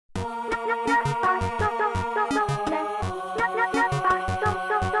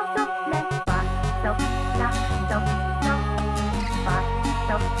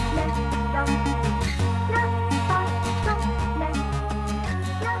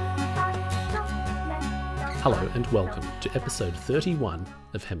Hello and welcome to episode 31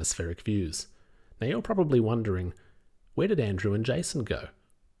 of Hemispheric Views. Now you're probably wondering, where did Andrew and Jason go?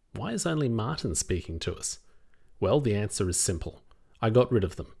 Why is only Martin speaking to us? Well, the answer is simple. I got rid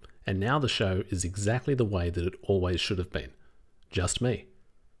of them, and now the show is exactly the way that it always should have been. Just me.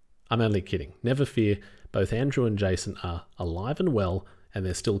 I'm only kidding. Never fear, both Andrew and Jason are alive and well, and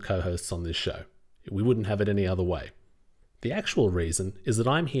they're still co-hosts on this show. We wouldn't have it any other way. The actual reason is that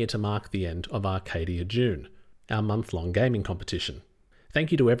I'm here to mark the end of Arcadia June, our month-long gaming competition.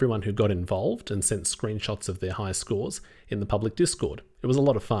 Thank you to everyone who got involved and sent screenshots of their high scores in the public Discord. It was a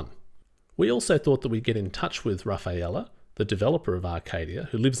lot of fun. We also thought that we'd get in touch with Raffaella, the developer of Arcadia,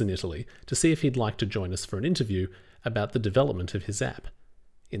 who lives in Italy, to see if he'd like to join us for an interview about the development of his app.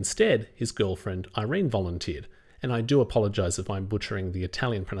 Instead, his girlfriend Irene volunteered, and I do apologise if I'm butchering the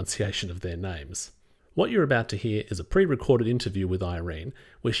Italian pronunciation of their names. What you're about to hear is a pre-recorded interview with Irene,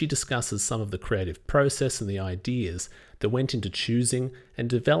 where she discusses some of the creative process and the ideas that went into choosing and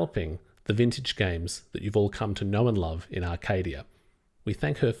developing the vintage games that you've all come to know and love in Arcadia. We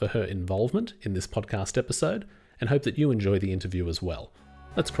thank her for her involvement in this podcast episode and hope that you enjoy the interview as well.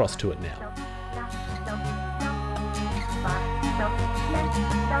 Let's cross to it now.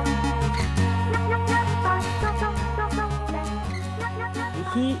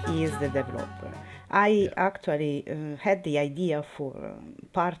 He is the developer. I actually had the idea for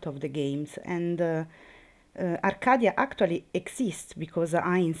part of the games, and Arcadia actually exists because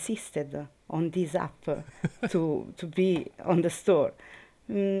I insisted on this app to be on the store.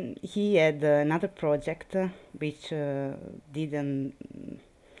 He had another project which didn't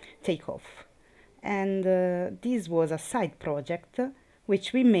take off, and this was a side project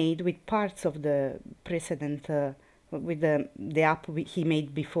which we made with parts of the precedent with the app he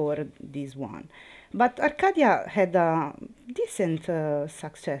made before this one. But Arcadia had a decent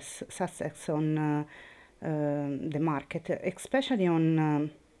success on the market, especially on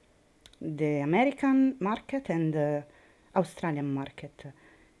the American market and the Australian market.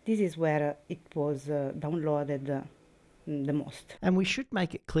 This is where it was downloaded the most. And we should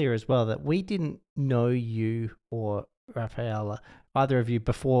make it clear as well that we didn't know you or Raffaella, either of you,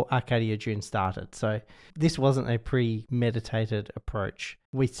 before Arcadia June started. So this wasn't a premeditated approach.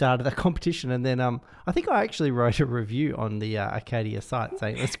 We started the competition, and then I think I actually wrote a review on the Arcadia site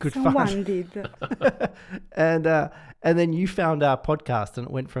saying it's good fun. Someone did. And then you found our podcast, and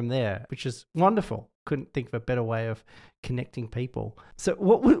it went from there, which is wonderful. Couldn't think of a better way of connecting people. So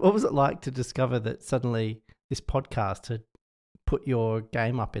what was it like to discover that suddenly this podcast had put your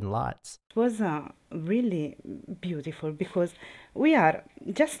game up in lights? It was really beautiful because we are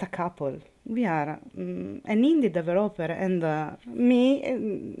just a couple. We are an indie developer, and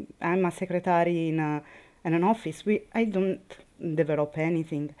me, I'm a secretary in an office. I don't develop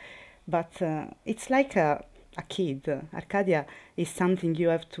anything, but it's like a kid. Arcadia is something you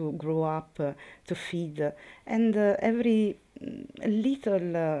have to grow up to feed, and every little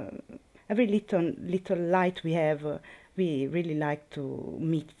light we have, we really like to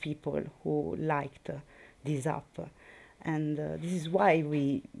meet people who liked this app. And this is why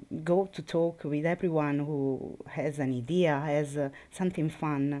we go to talk with everyone who has an idea, has something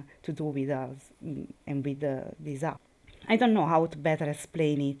fun to do with us and with this app. I don't know how to better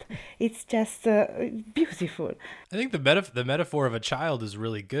explain it. It's just beautiful. I think the metaphor of a child is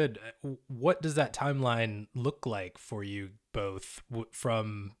really good. What does that timeline look like for you both?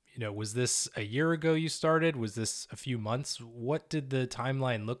 From, was this a year ago you started? Was this a few months? What did the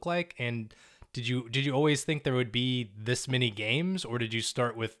timeline look like? And did you always think there would be this many games, or did you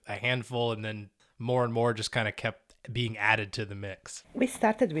start with a handful and then more and more just kind of kept being added to the mix? We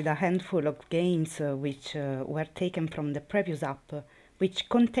started with a handful of games which were taken from the previous app, which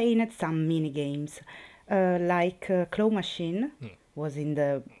contained some mini games, like Claw Machine was in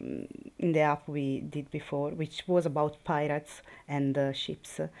the app we did before, which was about pirates and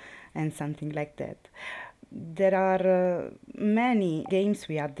ships and something like that. There are many games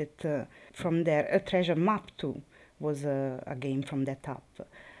we added from there. A Treasure Map too was a game from that app.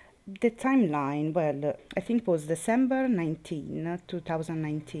 The timeline, well, I think was December 19,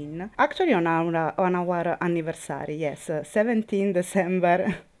 2019. Actually on our anniversary, yes, 17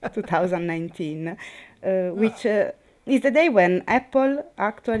 December 2019, which is the day when Apple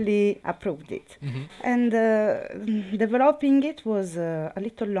actually approved it. Mm-hmm. And developing it was a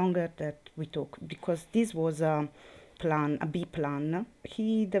little longer that we took, because this was a B plan.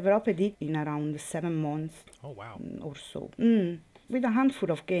 He developed it in around 7 months. Oh, wow. Or so. With a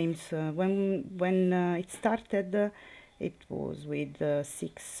handful of games. When it started, it was with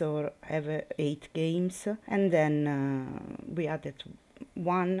 6 or 8 games, and then we added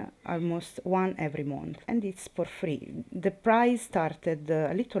almost one every month, and it's for free. The price started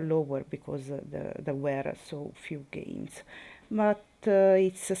a little lower because there were so few games, but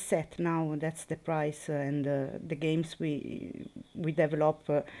it's set now. That's the price, and the games we develop.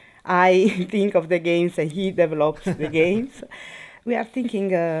 I think of the games, and he develops the games. We are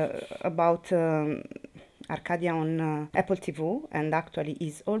thinking about Arcadia on Apple TV, and actually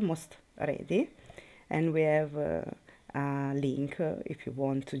is almost ready. And we have a link if you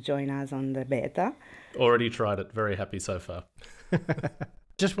want to join us on the beta. Already tried it. Very happy so far.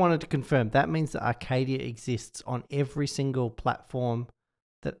 Just wanted to confirm, that means that Arcadia exists on every single platform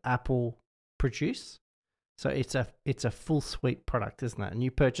that Apple produce. So it's a full suite product, isn't it? And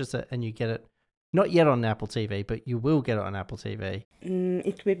you purchase it and you get it, not yet on Apple TV, but you will get it on Apple TV.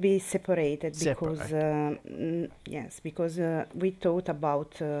 It will be separated because we thought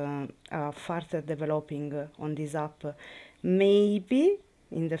about further developing on this app. Maybe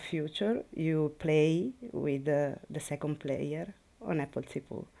in the future you play with the second player on Apple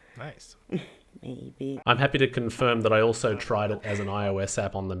TV. Nice. Maybe. I'm happy to confirm that I also tried it as an iOS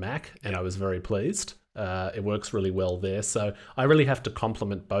app on the Mac, and I was very pleased. It works really well there. So I really have to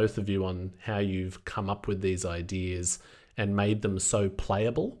compliment both of you on how you've come up with these ideas and made them so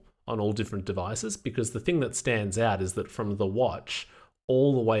playable on all different devices, because the thing that stands out is that from the watch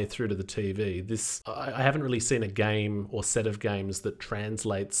all the way through to the TV, I haven't really seen a game or set of games that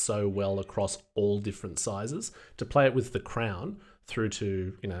translates so well across all different sizes. To play it with the Crown through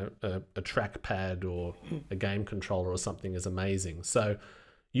to, a trackpad or a game controller or something is amazing. So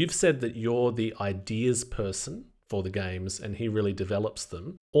you've said that you're the ideas person for the games and he really develops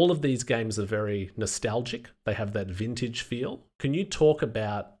them. All of these games are very nostalgic. They have that vintage feel. Can you talk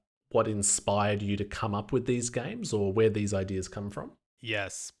about what inspired you to come up with these games or where these ideas come from?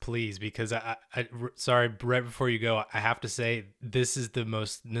 Yes, please, because I sorry, right before you go, I have to say this is the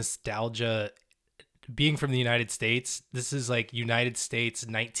most nostalgia. Being from the United States, this is like United States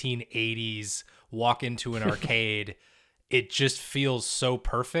 1980s, walk into an arcade. It just feels so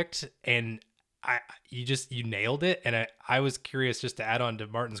perfect, and you nailed it. And I was curious, just to add on to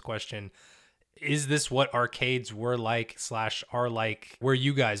Martin's question, is this what arcades were like / are like where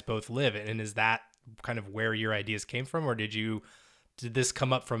you guys both live? And is that kind of where your ideas came from, or did this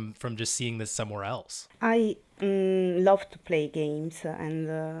come up from just seeing this somewhere else? I love to play games, and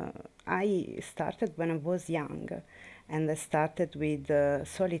I started when I was young, and I started with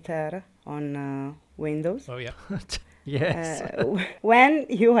Solitaire on Windows. Oh yeah. Yes. When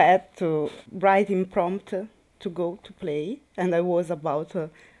you had to write in prompt to go to play, and I was about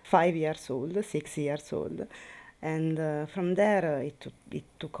 5 years old, 6 years old, and from there it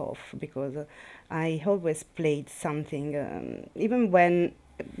took off because I always played something, even when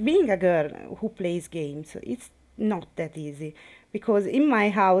being a girl who plays games, it's not that easy because in my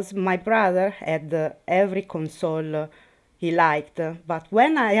house my brother had every console he liked, but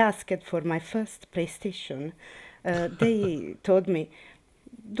when I asked for my first PlayStation, they told me,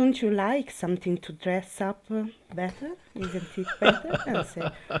 "Don't you like something to dress up better? Isn't it better?" And I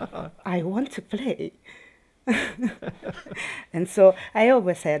said, "I want to play." And so I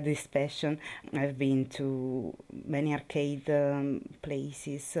always had this passion. I've been to many arcade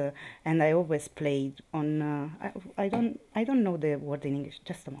places, and I always played on. I don't know the word in English.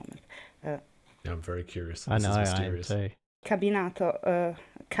 Just a moment. I'm very curious. I This know, is I am mysterious. too. Cabinato,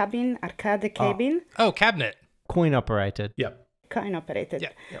 cabin, arcade cabin, Oh, cabinet. Coin operated. Yep. coin operated.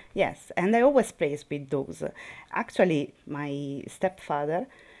 Yeah. Yes, and I always plays with those. Actually, my stepfather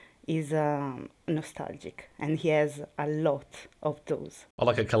is nostalgic, and he has a lot of those. Oh,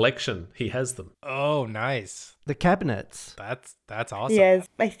 like a collection. He has them. Oh, nice. The cabinets. That's awesome. Yes,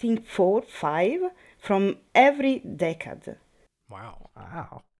 I think 4, 5 from every decade. Wow.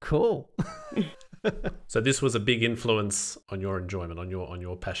 Wow. Cool. So this was a big influence on your enjoyment, on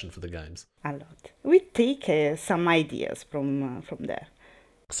your passion for the games. A lot. We take some ideas from there.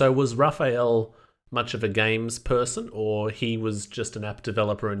 So was Raphael much of a games person, or he was just an app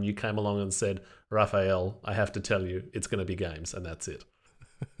developer and you came along and said, "Raphael, I have to tell you, it's going to be games," and that's it?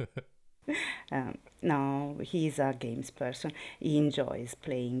 No, he's a games person. He enjoys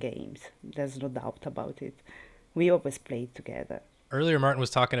playing games. There's no doubt about it. We always play together. Earlier, Martin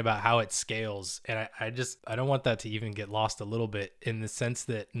was talking about how it scales, and I don't want that to even get lost a little bit, in the sense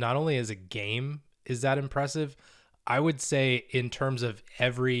that not only as a game is that impressive, I would say in terms of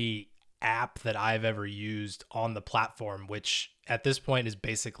every app that I've ever used on the platform, which at this point is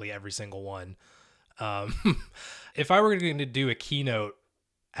basically every single one. If I were going to do a keynote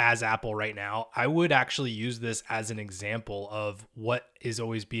as Apple right now, I would actually use this as an example of what is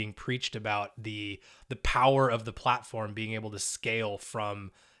always being preached about the power of the platform being able to scale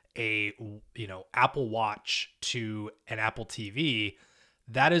from a Apple Watch to an Apple TV.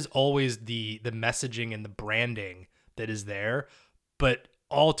 That is always the messaging and the branding that is there, but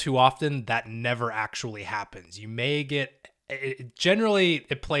all too often that never actually happens. You may get generally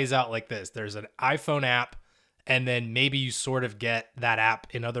it plays out like this. There's an iPhone app, and then maybe you sort of get that app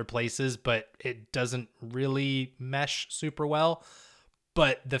in other places, but it doesn't really mesh super well.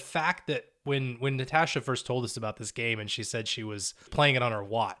 But the fact that when Natasha first told us about this game and she said she was playing it on her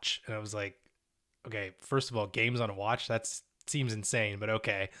watch, and I was like, okay, first of all, games on a watch, that seems insane, but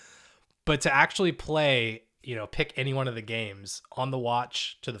okay. But to actually play, pick any one of the games on the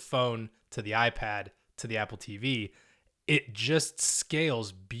watch, to the phone, to the iPad, to the Apple TV, it just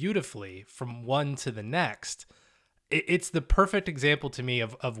scales beautifully from one to the next. It's the perfect example to me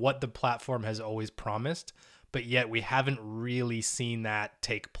of what the platform has always promised, but yet we haven't really seen that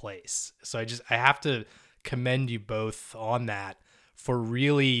take place. So I have to commend you both on that for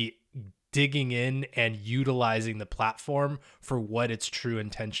really digging in and utilizing the platform for what its true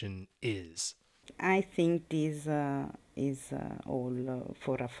intention is. I think this is all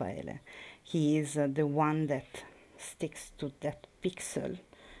for Raffaele. He is the one that sticks to that pixel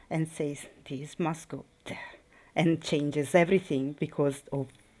and says this must go there, and changes everything because of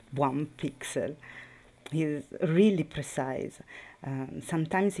one pixel. He's really precise.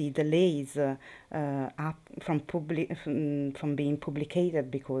 Sometimes he delays up from being publicated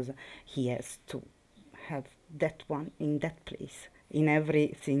because he has to have that one in that place in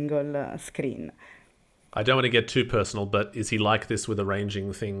every single screen. I don't want to get too personal, but is he like this with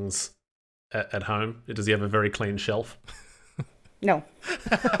arranging things at home? Does he have a very clean shelf? No.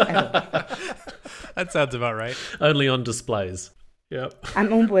 That sounds about right. Only on displays. Yep.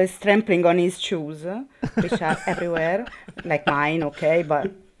 I'm always trampling on his shoes, which are everywhere, like mine, okay,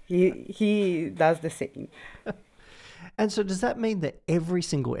 but he does the same. And so does that mean that every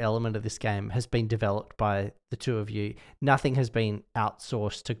single element of this game has been developed by the two of you? Nothing has been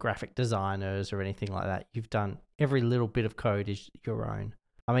outsourced to graphic designers or anything like that. You've done every little bit of code is your own.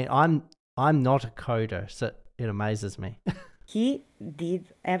 I mean, I'm not a coder, so it amazes me. He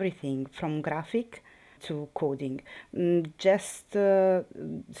did everything from graphic to coding. Just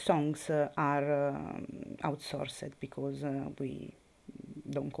songs are outsourced because we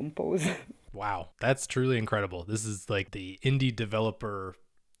don't compose. Wow, that's truly incredible. This is like the indie developer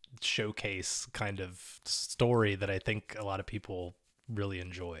showcase kind of story that I think a lot of people really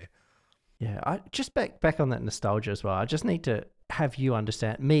enjoy. Yeah, I just back on that nostalgia as well. I just need to have you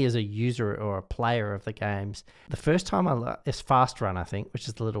understand me as a user or a player of the games. The first time it's Fast Run, I think, which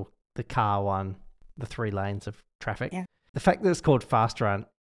is the car one, the 3 lanes of traffic. Yeah. The fact that it's called Fast Run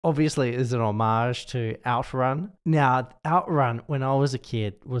obviously is an homage to Outrun. Now, Outrun, when I was a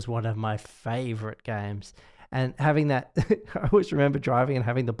kid, was one of my favorite games. And having that, I always remember driving and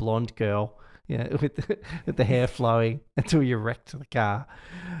having the blonde girl, with the hair flowing until you wrecked the car.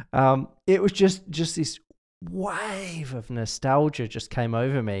 It was just this wave of nostalgia just came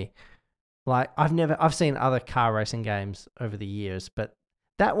over me. Like I've seen other car racing games over the years, but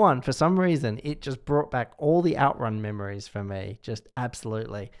that one, for some reason, it just brought back all the Outrun memories for me. Just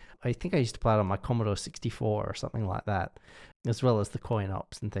absolutely. I think I used to play it on my Commodore 64 or something like that, as well as the coin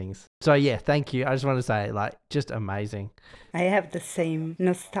ops and things. So yeah, thank you. I just want to say, just amazing. I have the same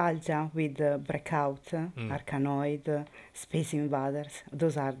nostalgia with Breakout, Arkanoid, Space Invaders.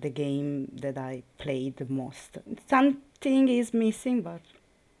 Those are the games that I played the most. Something is missing, but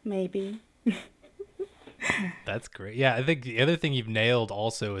maybe. That's great. Yeah, I think the other thing you've nailed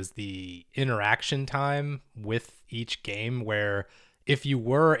also is the interaction time with each game, where if you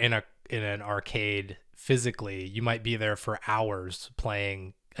were in an arcade physically, you might be there for hours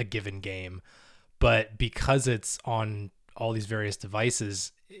playing a given game, but because it's on all these various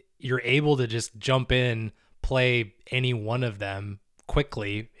devices, you're able to just jump in, play any one of them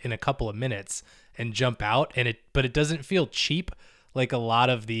quickly in a couple of minutes and jump out, but it doesn't feel cheap like a lot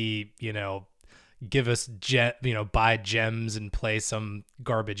of the, give us buy gems and play some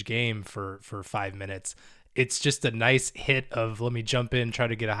garbage game for 5 minutes. It's just a nice hit of let me jump in, try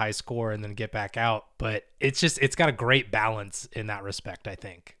to get a high score and then get back out. But it's got a great balance in that respect, I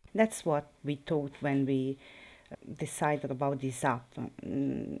think. That's what we thought when we decided about this app.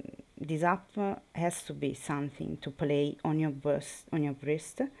 This app has to be something to play on your wrist,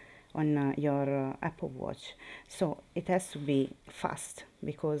 on your Apple Watch. So it has to be fast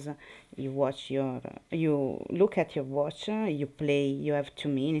because you look at your watch, you play, you have 2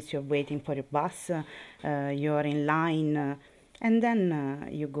 minutes, you're waiting for your bus, you're in line and then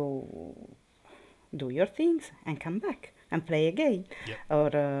you go do your things and come back and play again. Yep. Or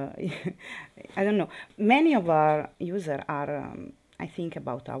I don't know. Many of our users are, I think,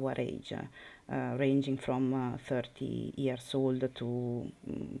 about our age, ranging from 30 years old to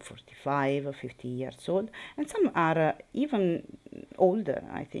 45 or 50 years old, and some are even older.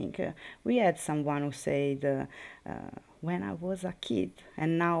 I think we had someone who said, "When I was a kid,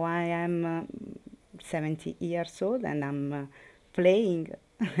 and now I am 70 years old, and I'm playing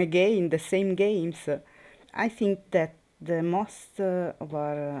again the same games." I think that the most of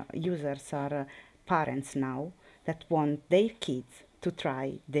our users are parents now that want their kids to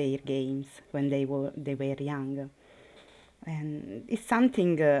try their games when they were young, and it's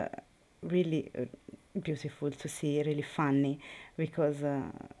something really beautiful to see, really funny, because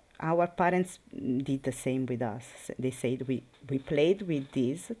our parents did the same with us. They said we played with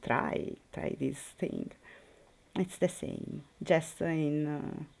this, try this thing. It's the same, just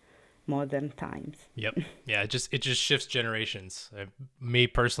in modern times. Yep. Yeah, it just shifts generations. Me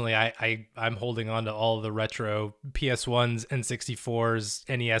personally, I'm holding on to all the retro PS1s, N64s,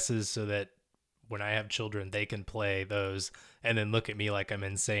 NESs, so that when I have children, they can play those and then look at me like I'm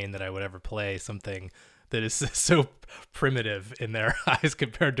insane that I would ever play something that is so primitive in their eyes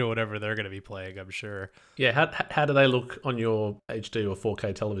compared to whatever they're going to be playing, I'm sure. Yeah, how do they look on your HD or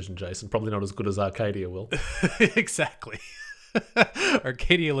 4K television, Jason? Probably not as good as Arcadia will. Exactly.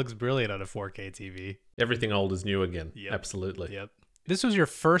 Arcadia looks brilliant on a 4K TV. Everything old is new again. Yep. Absolutely. Yep. This was your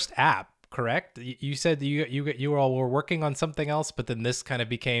first app, correct? You said that you all were working on something else, but then this kind of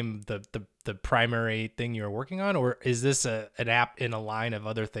became the primary thing you were working on, or is this an app in a line of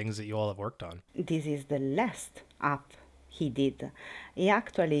other things that you all have worked on? This is the last app he did. He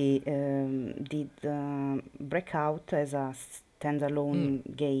actually did Breakout as a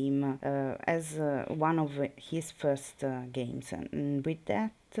standalone game, as one of his first games. And with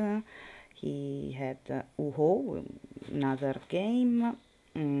that, he had Uho, another game,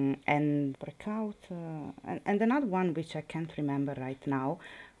 and Breakout, and another one which I can't remember right now,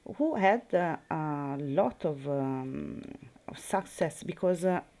 who had a lot of success because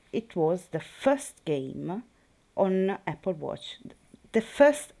it was the first game on Apple Watch, the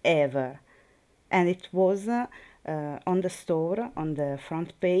first ever, and it was on the store on the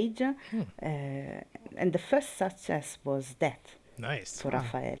front page, and the first success was that. Nice. For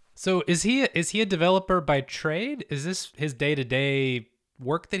Raphael. So is he a developer by trade? Is this his day-to-day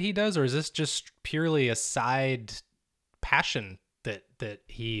work that he does, or is this just purely a side passion that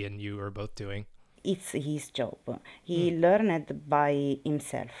he and you are both doing? It's his job. He learned by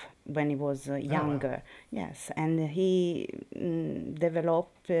himself when he was younger. Yes, and he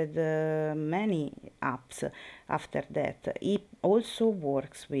developed many apps after that. He also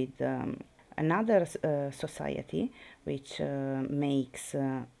works with another society which makes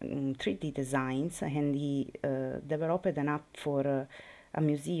 3D designs, and he developed an app for a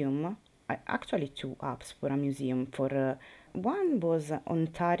museum. Actually, two apps for a museum. For one was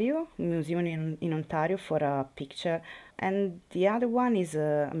Ontario, museum in Ontario for a picture, and the other one is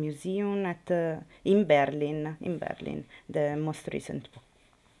a museum in Berlin, the most recent,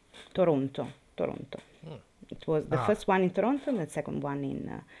 Toronto. It was the first one in Toronto and the second one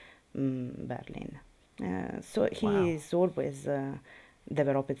in Berlin. So he is always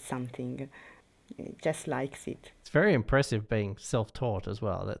developed something. He just likes it. It's very impressive being self-taught as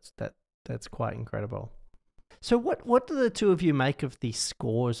well. That's quite incredible. So what do the two of you make of the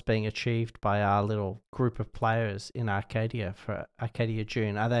scores being achieved by our little group of players in Arcadia for Arcadia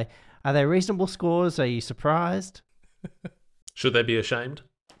June? Are they reasonable scores? Are you surprised? Should they be ashamed?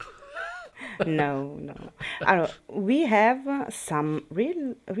 No. We have some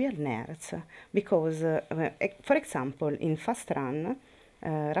real nerds because, for example, in Fast Run,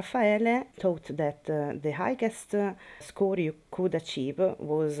 Raffaele thought that the highest score you could achieve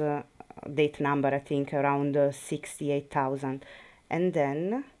was date number, I think, around 68,000. And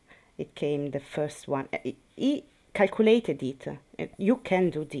then it came the first one. He calculated it. You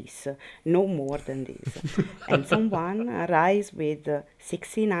can do this, no more than this. And someone arrives with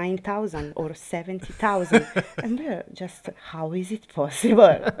 69,000 or 70,000. And we're just, how is it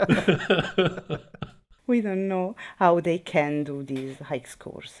possible? We don't know how they can do these high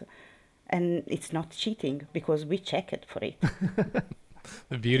scores. And it's not cheating because we check it for it.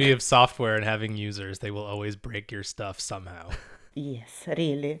 The beauty of software and having users, they will always break your stuff somehow. Yes,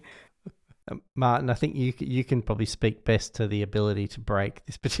 really. Martin, I think you can probably speak best to the ability to break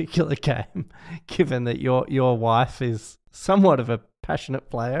this particular game, given that your wife is somewhat of a passionate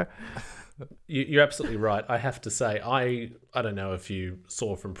player. You're absolutely right. I have to say, I don't know if you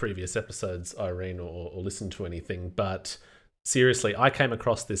saw from previous episodes, Irene, or listened to anything, but Seriously, I came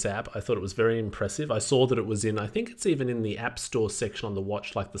across this app. I thought it was very impressive. I saw that it was in, I think it's even in the App Store section on the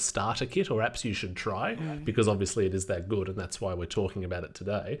watch, like the starter kit or apps you should try, because obviously it is that good, and that's why we're talking about it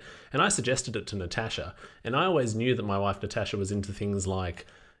today. And I suggested it to Natasha, and I always knew that my wife Natasha was into things like,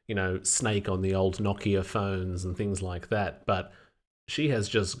 you know, Snake on the old Nokia phones and things like that, but she has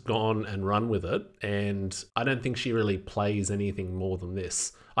just gone and run with it, and I don't think she really plays anything more than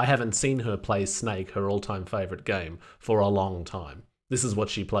this. I haven't seen her play Snake, her all-time favourite game, for a long time. This is what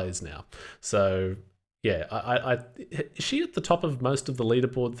she plays now. So, yeah, is she at the top of most of the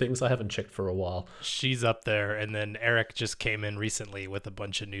leaderboard things? I haven't checked for a while. She's up there, and then Eric just came in recently with a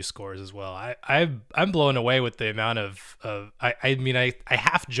bunch of new scores as well. I'm blown away with the amount of I mean, I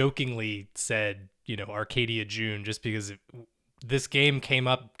half jokingly said, you know, Arcadia June, just because this game came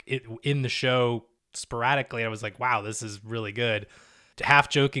up in the show sporadically. I was like, wow, this is really good. Half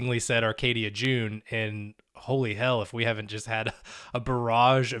jokingly said Arcadia June, and holy hell, if we haven't just had a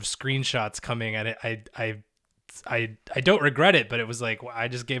barrage of screenshots coming at it, I don't regret it, but it was like, I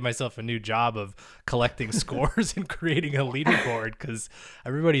just gave myself a new job of collecting scores and creating a leaderboard, because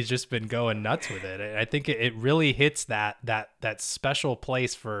everybody's just been going nuts with it. And I think it really hits that special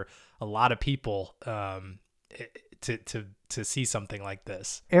place for a lot of people to see something like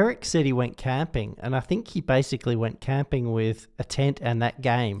this. Eric said he went camping, and I think he basically went camping with a tent and that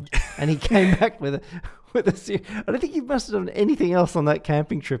game, and he came back with a I don't think he must have done anything else on that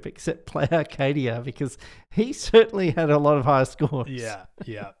camping trip except play Arcadia, because he certainly had a lot of high scores. Yeah.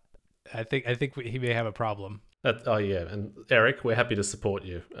 I think he may have a problem. And Eric, we're happy to support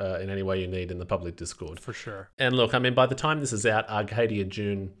you in any way you need in the public Discord. For sure. And look, I mean, by the time this is out, Arcadia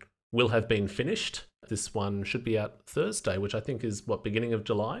June will have been finished. This one should be out Thursday, which I think is, beginning of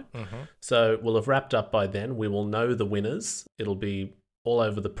July? Mm-hmm. So we'll have wrapped up by then. We will know the winners. It'll be all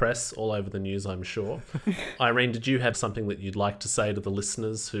over the press, all over the news, I'm sure. Irene, did you have something that you'd like to say to the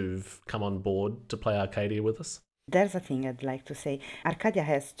listeners who've come on board to play Arcadia with us? There's a thing I'd like to say. Arcadia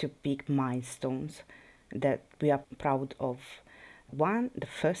has two big milestones that we are proud of. One, the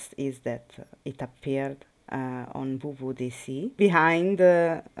first is that it appeared on WWDC. Behind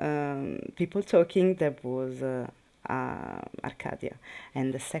people talking, there was Arcadia.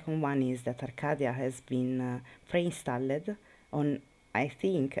 And the second one is that Arcadia has been pre-installed on, I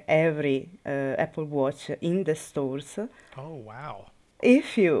think, every Apple Watch in the stores. Oh, wow.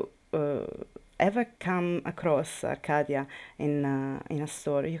 If you ever come across Arcadia in a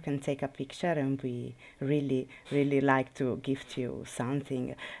store, you can take a picture, and we really, really like to gift you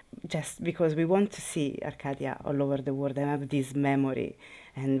something, just because we want to see Arcadia all over the world and have this memory.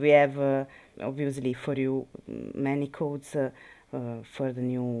 And we have, obviously, for you, many codes for the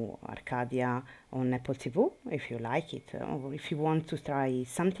new Arcadia on Apple TV, if you like it, or if you want to try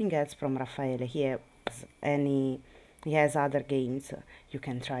something else from Raffaele. He has other games you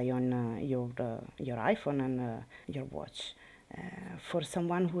can try on your iPhone and your watch. For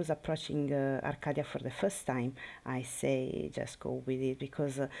someone who's approaching Arcadia for the first time, I say just go with it,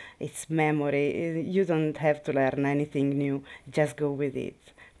 because it's memory. You don't have to learn anything new. Just go with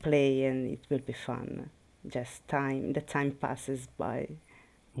it, play, and it will be fun. Just the time passes by.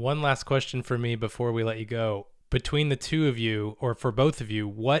 One last question for me before we let you go. Between the two of you, or for both of you,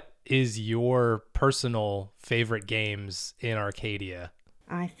 what is your personal favorite games in Arcadia?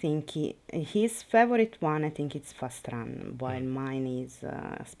 I think his favorite one, I think it's Fast Run, while mine is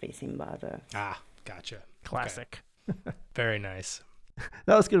Space Invader. Ah, gotcha. Classic. Okay. Very nice.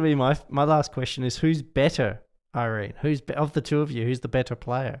 That was going to be my last question, is who's better, Irene? Of the two of you, who's the better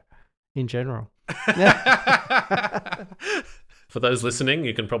player in general? For those listening,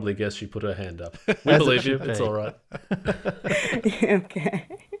 you can probably guess she put her hand up. We believe you. It's all right. Okay.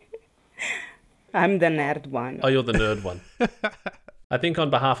 I'm the nerd one. Oh, you're the nerd one. I think on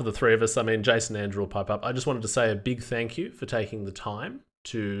behalf of the three of us, I mean, Jason and Andrew will pipe up. I just wanted to say a big thank you for taking the time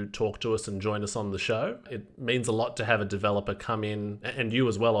to talk to us and join us on the show. It means a lot to have a developer come in, and you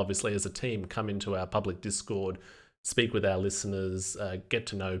as well, obviously, as a team, come into our public Discord, speak with our listeners, get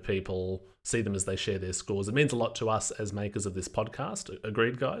to know people, see them as they share their scores. It means a lot to us as makers of this podcast.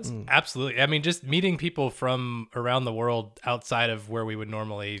 Agreed, guys? Absolutely. I mean, just meeting people from around the world outside of where we would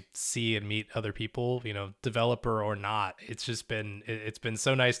normally see and meet other people, you know, developer or not. It's been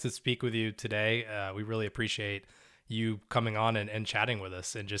so nice to speak with you today. We really appreciate you coming on and chatting with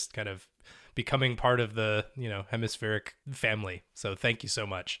us and just kind of becoming part of the, you know, Hemispheric family. So thank you so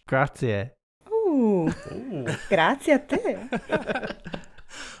much. Grazie. Ooh. Grazie a te.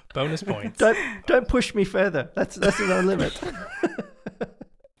 Bonus points. Don't push me further. That's no limit.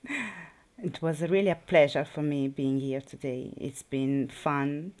 It was really a pleasure for me being here today. It's been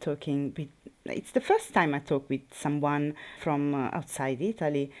fun talking with It's the first time I talk with someone from outside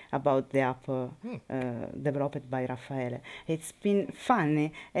Italy about the app developed by Raffaele. It's been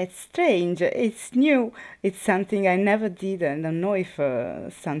funny, it's strange, it's new, it's something I never did, and I don't know if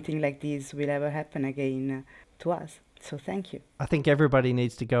something like this will ever happen again to us. So thank you. I think everybody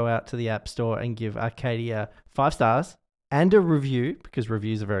needs to go out to the App Store and give Arcadia 5 stars and a review, because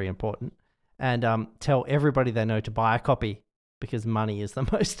reviews are very important, and tell everybody they know to buy a copy, because money is the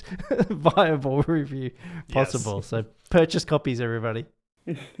most viable review possible. Yes. So purchase copies, everybody.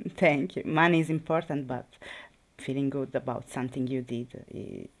 Thank you. Money is important, but feeling good about something you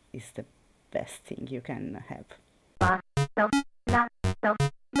did is the best thing you can have.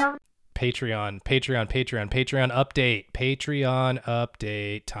 Patreon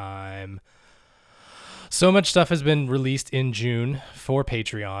update time. So much stuff has been released in June for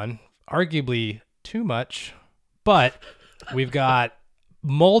Patreon, arguably too much, but we've got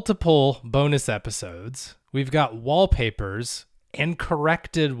multiple bonus episodes. We've got wallpapers and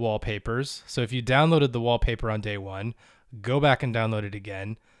corrected wallpapers. So if you downloaded the wallpaper on day one, go back and download it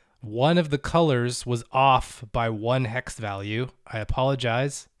again. One of the colors was off by 1 hex value. I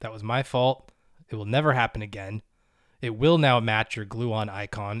apologize. That was my fault. It will never happen again. It will now match your glue-on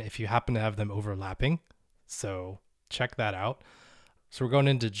icon if you happen to have them overlapping. So check that out. So we're going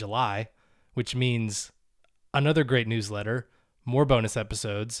into July, which means another great newsletter, more bonus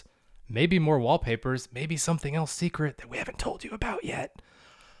episodes, maybe more wallpapers, maybe something else secret that we haven't told you about yet.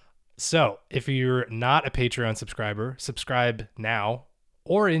 So if you're not a Patreon subscriber, subscribe now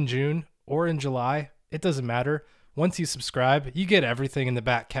or in June or in July. It doesn't matter. Once you subscribe, you get everything in the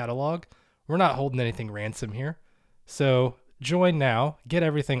back catalog. We're not holding anything ransom here. So join now, get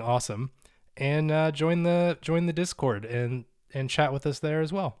everything awesome, and join the Discord and chat with us there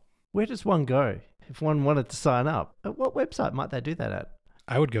as well. Where does one go if one wanted to sign up? At what website might they do that at?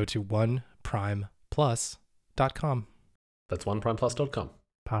 I would go to oneprimeplus.com. That's oneprimeplus.com.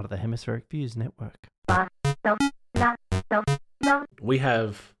 Part of the Hemispheric Views Network. We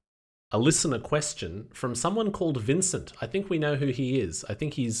have a listener question from someone called Vincent. I think we know who he is. I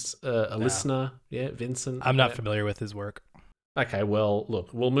think he's a listener. Yeah, Vincent. I'm not familiar with his work. Okay, well, look,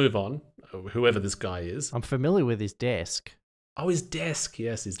 we'll move on. Whoever this guy is. I'm familiar with his desk. Oh, his desk.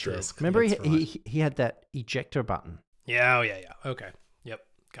 Yes, his desk. Remember he had that ejector button. Yeah, oh, yeah. Okay. Yep,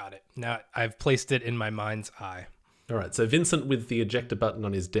 got it. Now I've placed it in my mind's eye. All right, so Vincent with the ejector button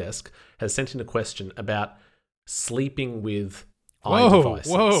on his desk has sent in a question about sleeping with iDevices.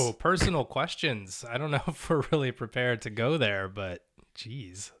 Whoa, personal questions. I don't know if we're really prepared to go there, but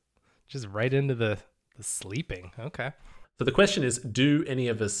geez, just right into the sleeping. Okay. So the question is, do any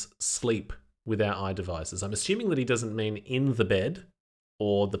of us sleep with our iDevices? I'm assuming that he doesn't mean in the bed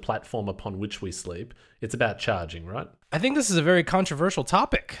or the platform upon which we sleep. It's about charging, right? I think this is a very controversial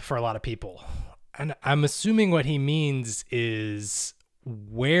topic for a lot of people. And I'm assuming what he means is,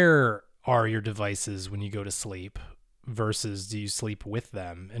 where are your devices when you go to sleep versus do you sleep with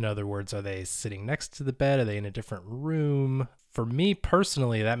them? In other words, are they sitting next to the bed? Are they in a different room? For me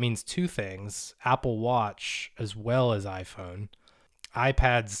personally, that means two things: Apple Watch as well as iPhone.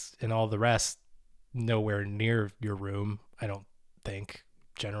 iPads and all the rest, nowhere near your room, I don't think,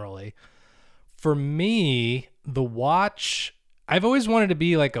 generally. For me, the watch, I've always wanted to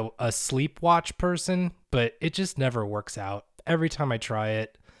be like a sleep watch person, but it just never works out. Every time I try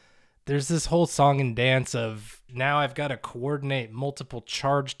it, there's this whole song and dance of, now I've got to coordinate multiple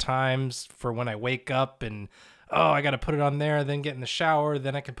charge times for when I wake up, and I got to put it on there, then get in the shower,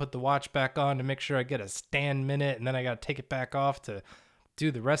 then I can put the watch back on to make sure I get a stand minute, and then I got to take it back off to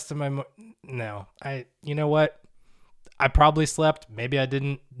do the rest of my... No, you know what? I probably slept. Maybe I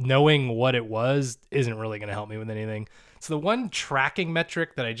didn't. Knowing what it was isn't really going to help me with anything. So the one tracking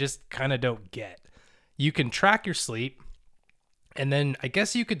metric that I just kind of don't get, you can track your sleep, and then I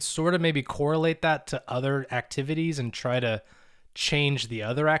guess you could sort of maybe correlate that to other activities and try to change the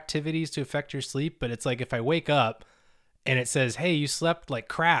other activities to affect your sleep. But it's like, if I wake up and it says, hey, you slept like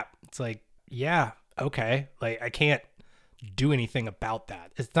crap, it's like, yeah, okay. Like, I can't do anything about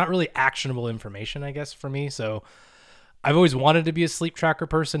that. It's not really actionable information, I guess, for me. So I've always wanted to be a sleep tracker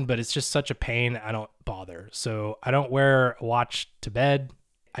person, but it's just such a pain. I don't bother. So I don't wear a watch to bed.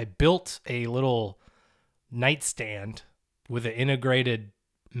 I built a little nightstand with an integrated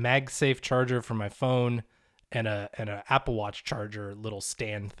MagSafe charger for my phone and a Apple Watch charger little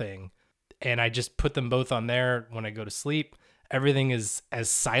stand thing. And I just put them both on there when I go to sleep. Everything is as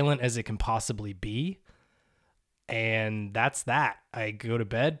silent as it can possibly be. And that's that. I go to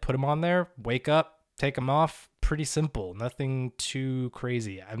bed, put them on there, wake up, take them off. Pretty simple. Nothing too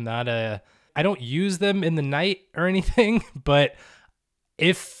crazy. I don't use them in the night or anything, but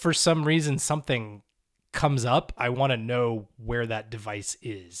if for some reason something comes up, I want to know where that device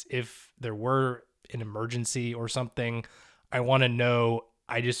is. If there were an emergency or something, I want to know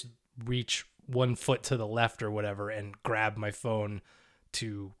I just reach 1 foot to the left or whatever and grab my phone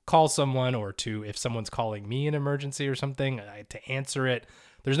to call someone, or to, if someone's calling me an emergency or something, to answer it.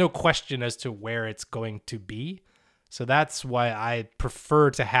 There's no question as to where it's going to be. So that's why I prefer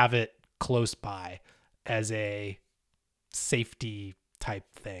to have it close by as a safety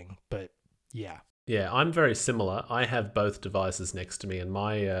type thing. But yeah. Yeah, I'm very similar. I have both devices next to me, and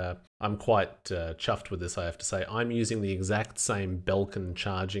I'm quite chuffed with this, I have to say. I'm using the exact same Belkin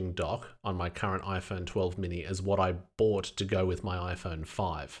charging dock on my current iPhone 12 mini as what I bought to go with my iPhone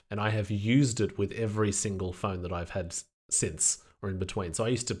 5. And I have used it with every single phone that I've had since, or in between. So I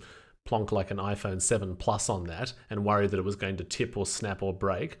used to plonk like an iPhone 7 Plus on that and worry that it was going to tip or snap or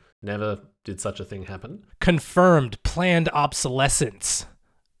break. Never did such a thing happen. Confirmed planned obsolescence.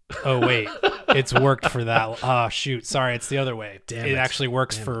 Oh, wait. It's worked for that. Oh, shoot. Sorry, it's the other way. Damn it it. actually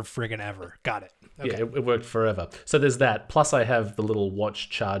works for friggin' ever. Got it. Okay. Yeah, it worked forever. So there's that. Plus I have the little watch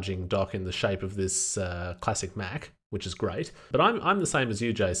charging dock in the shape of this classic Mac, which is great. But I'm the same as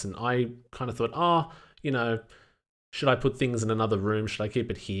you, Jason. I kind of thought, should I put things in another room? Should I keep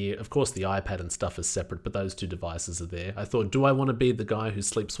it here? Of course, the iPad and stuff is separate, but those two devices are there. I thought, do I want to be the guy who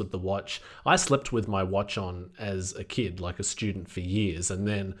sleeps with the watch? I slept with my watch on as a kid, like a student for years, and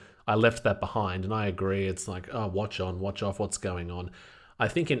then I left that behind, and I agree. It's like, oh, watch on, watch off, what's going on? I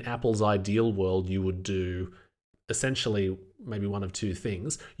think in Apple's ideal world, you would do essentially maybe one of two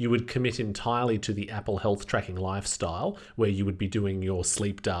things. You would commit entirely to the Apple health tracking lifestyle, where you would be doing your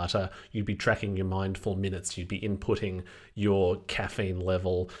sleep data, you'd be tracking your mindful minutes, you'd be inputting your caffeine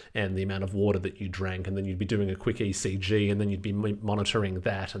level and the amount of water that you drank, and then you'd be doing a quick ECG, and then you'd be monitoring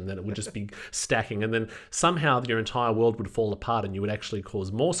that, and then it would just be stacking, and then somehow your entire world would fall apart and you would actually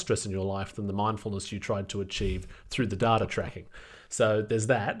cause more stress in your life than the mindfulness you tried to achieve through the data tracking. So there's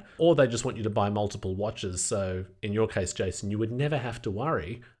that. Or they just want you to buy multiple watches. So in your case, Jason, you would never have to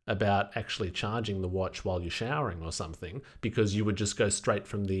worry about actually charging the watch while you're showering or something, because you would just go straight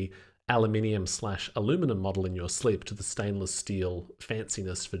from the aluminium/aluminum model in your sleep to the stainless steel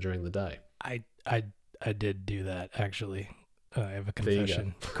fanciness for during the day. I did do that, actually. I have a There you go.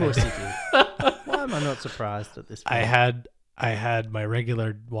 confession. Of course you do. Why am I not surprised at this point? I had my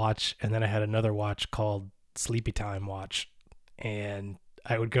regular watch, and then I had another watch called Sleepy Time watch, and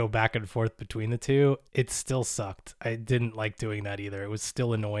I would go back and forth between the two. It still sucked. I didn't like doing that either. It was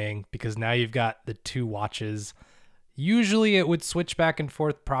still annoying because now you've got the two watches. Usually it would switch back and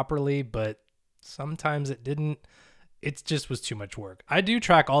forth properly, but sometimes it didn't. It just was too much work. I do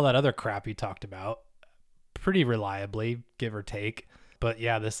track all that other crap you talked about pretty reliably, give or take. But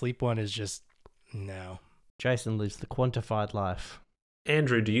yeah, the sleep one is just, no. Jason lives the quantified life.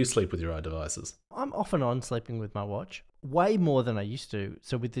 Andrew, do you sleep with your iDevices? I'm off and on sleeping with my watch, way more than I used to.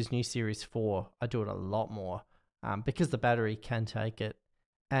 So with this new Series 4, I do it a lot more because the battery can take it.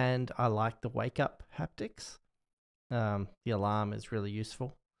 And I like the wake up haptics. The alarm is really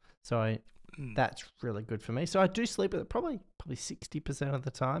useful. So that's really good for me. So I do sleep with it probably 60% of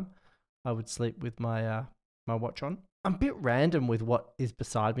the time. I would sleep with my my watch on. I'm a bit random with what is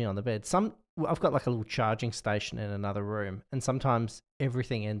beside me on the bed. I've got like a little charging station in another room, and sometimes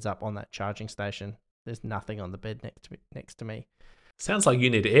everything ends up on that charging station. There's nothing on the bed next to me. Sounds like you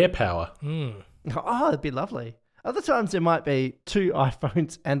need air power. Oh, it'd be lovely. Other times there might be two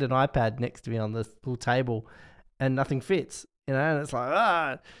iPhones and an iPad next to me on this little table, and nothing fits. And it's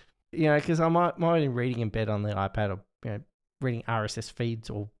like because I might be reading in bed on the iPad, or reading RSS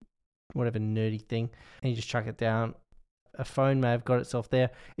feeds or whatever nerdy thing, and you just chuck it down. A phone may have got itself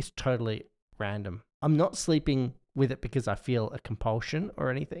there. It's totally random. I'm not sleeping with it because I feel a compulsion or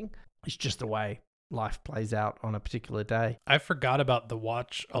anything. It's just the way life plays out on a particular day. I forgot about the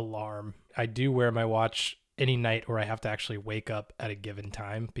watch alarm. I do wear my watch any night where I have to actually wake up at a given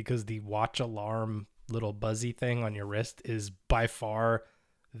time, because the watch alarm little buzzy thing on your wrist is by far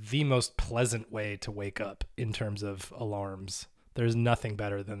the most pleasant way to wake up in terms of alarms. There's nothing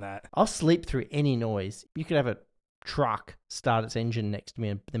better than that. I'll sleep through any noise. You could have a truck start its engine next to me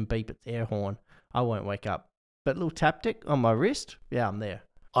and then beep its air horn. I won't wake up. But little taptic on my wrist, yeah, I'm there.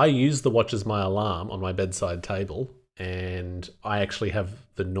 I use the watch as my alarm on my bedside table, and I actually have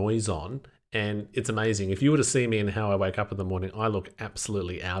the noise on, and it's amazing. If you were to see me and how I wake up in the morning, I look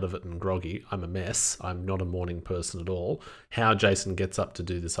absolutely out of it and groggy. I'm a mess. I'm not a morning person at all. How Jason gets up to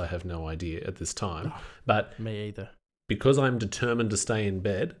do this, I have no idea at this time. But Me either. because I'm determined to stay in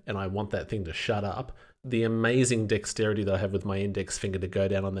bed and I want that thing to shut up, the amazing dexterity that I have with my index finger to go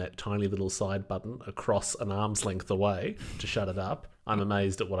down on that tiny little side button across an arm's length away to shut it up, I'm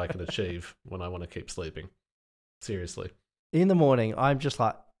amazed at what I can achieve when I want to keep sleeping. Seriously. In the morning, I'm just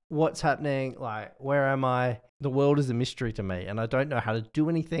like, what's happening? Like, where am I? The world is a mystery to me, and I don't know how to do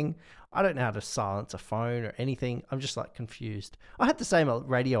anything. I don't know how to silence a phone or anything. I'm just like confused. I had the same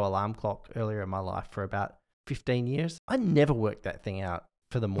radio alarm clock earlier in my life for about 15 years. I never worked that thing out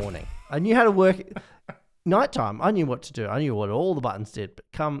for the morning. I knew how to work it. Nighttime, I knew what to do. I knew what all the buttons did. But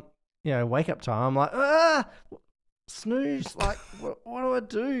come, wake up time, I'm like, snooze. Like, what do I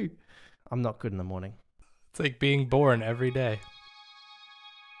do? I'm not good in the morning. It's like being born every day.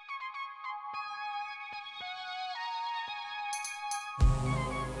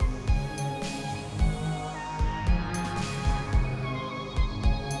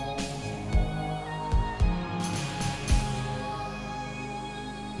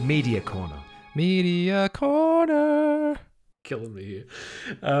 Media Corner. Media Corner. Killing me here.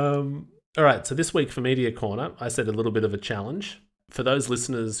 All right, so this week for Media Corner, I set a little bit of a challenge. For those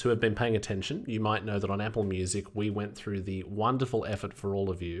listeners who have been paying attention, you might know that on Apple Music, we went through the wonderful effort for all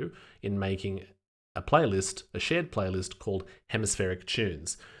of you in making a playlist, a shared playlist called Hemispheric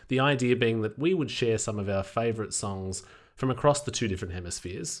Tunes. The idea being that we would share some of our favourite songs from across the two different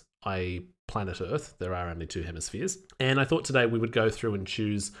hemispheres, i.e. planet Earth. There are only two hemispheres. And I thought today we would go through and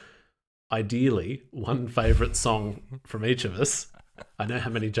choose, ideally, one favourite song from each of us. I know how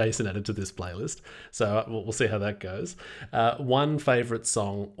many Jason added to this playlist, so we'll see how that goes. One favourite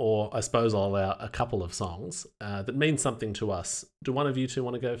song, or I suppose I'll allow a couple of songs that mean something to us. Do one of you two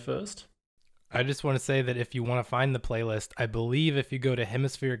want to go first? I just want to say that if you want to find the playlist, I believe if you go to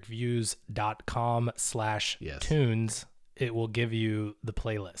hemisphericviews.com/tunes, it will give you the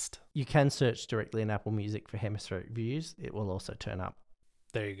playlist. You can search directly in Apple Music for Hemispheric Views. It will also turn up.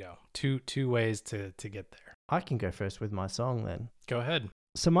 There you go. Two ways to get there. I can go first with my song then. Go ahead.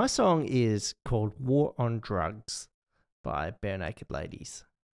 So my song is called War on Drugs by Bare Naked Ladies.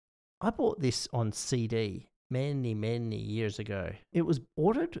 I bought this on CD many, many years ago. It was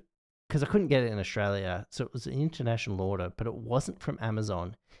ordered because I couldn't get it in Australia, so it was an international order, but it wasn't from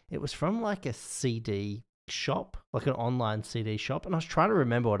Amazon. It was from like a CD shop, like an online CD shop, and I was trying to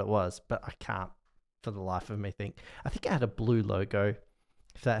remember what it was, but I can't for the life of me think. I think it had a blue logo,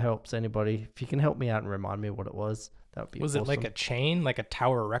 if that helps anybody. If you can help me out and remind me what it was, that would be awesome. Was it like a chain, like a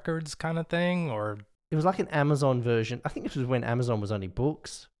Tower Records kind of thing, or? It was like an Amazon version. I think this was when Amazon was only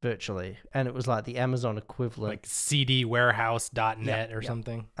books, virtually, and it was like the Amazon equivalent. Like cdwarehouse.net or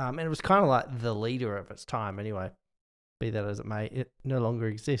something. And it was kind of like the leader of its time anyway. Be that as it may, it no longer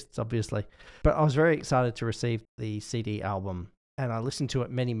exists, obviously. But I was very excited to receive the CD album, and I listened to it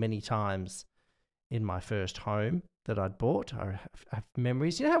many, many times in my first home that I'd bought. I have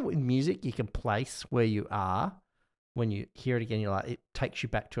memories. You know how in music you can place where you are when you hear it again, you're like, it takes you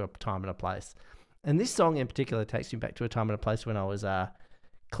back to a time and a place. And this song in particular takes me back to a time and a place when I was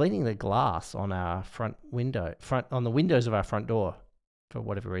cleaning the glass on our on the windows of our front door, for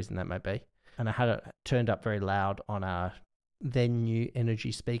whatever reason that may be. And I had it turned up very loud on our then new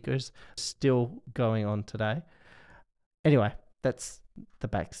Energy speakers, still going on today. Anyway, that's the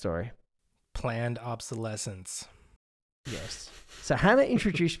backstory. Planned obsolescence. Yes. So Hannah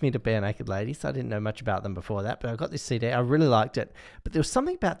introduced me to Bare Naked Ladies. I didn't know much about them before that, but I got this CD. I really liked it. But there was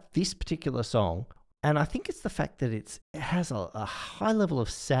something about this particular song, and I think it's the fact that it has a high level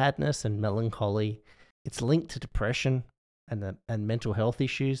of sadness and melancholy. It's linked to depression and mental health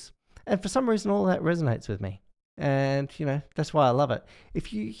issues. And for some reason, all that resonates with me. And, that's why I love it.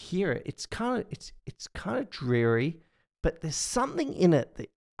 If you hear it, it's kind of dreary, but there's something in it that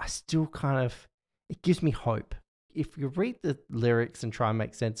I still it gives me hope. If you read the lyrics and try and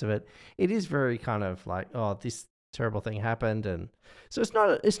make sense of it, it is very kind of like, oh, this terrible thing happened. And so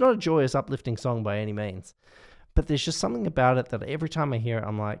it's not a joyous, uplifting song by any means, but there's just something about it that every time I hear it,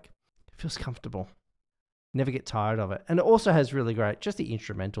 I'm like, it feels comfortable. Never get tired of it. And it also has really great, just the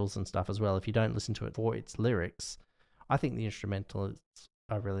instrumentals and stuff as well. If you don't listen to it for its lyrics, I think the instrumentals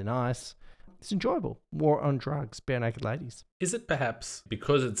are really nice. It's enjoyable. War on Drugs, Bare Naked Ladies. Is it perhaps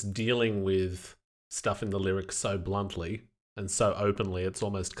because it's dealing with stuff in the lyrics so bluntly and so openly, it's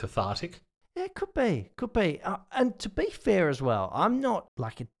almost cathartic? Yeah, could be. And to be fair as well, I'm not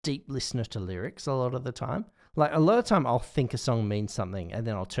like a deep listener to lyrics a lot of the time. Like a lot of the time I'll think a song means something and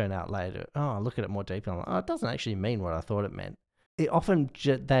then I'll turn out later, I look at it more deeply, I'm like, it doesn't actually mean what I thought it meant. It often,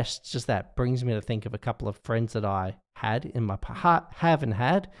 that brings me to think of a couple of friends that I had in my have and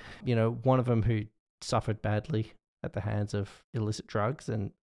had. One of them who suffered badly at the hands of illicit drugs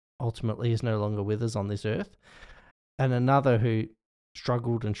and ultimately is no longer with us on this earth. And another who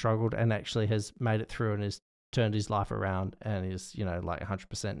struggled and actually has made it through and has turned his life around and is, like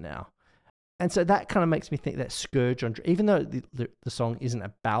 100% now. And so that kind of makes me think that Scourge on, even though the song isn't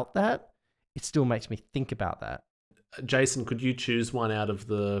about that, it still makes me think about that. Jason, could you choose one out of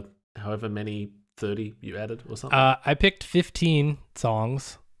the however many 30 you added or something? I picked 15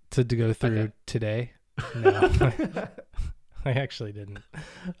 songs to go through today. No, I actually didn't.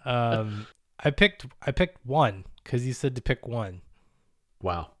 I picked one because you said to pick one.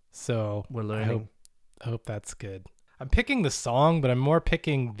 Wow. So We're learning. I hope that's good. I'm picking the song, but I'm more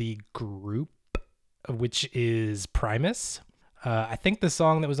picking the group, which is Primus. I think the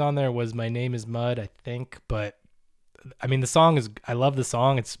song that was on there was My Name is Mud, I think. But, I mean, the song is... I love the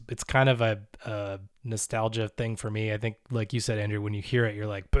song. It's kind of a nostalgia thing for me. I think, like you said, Andrew, when you hear it, you're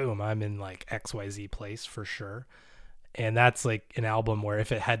like, boom, I'm in, like, XYZ place for sure. And that's, like, an album where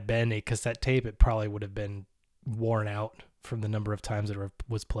if it had been a cassette tape, it probably would have been worn out from the number of times it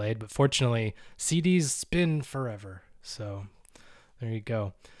was played. But fortunately, CDs spin forever. So there you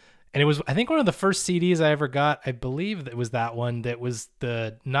go. And it was, I think, one of the first CDs I ever got. I believe it was that one that was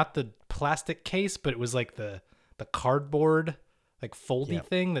not the plastic case, but it was like the cardboard, like foldy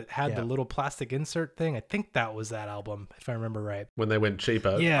thing that had the little plastic insert thing. I think that was that album, if I remember right. When they went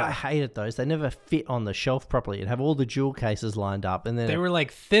cheapo. Yeah. I hated those. They never fit on the shelf properly. You'd have all the jewel cases lined up, and then they were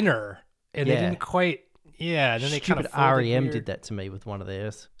like thinner, and they didn't quite. Yeah, and then they kind of REM did that to me with one of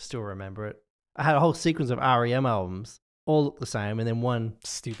theirs. Still remember it. I had a whole sequence of REM albums, all look the same, and then one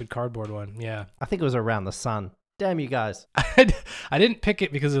stupid cardboard one. Yeah, I think it was Around the Sun. Damn you guys! I didn't pick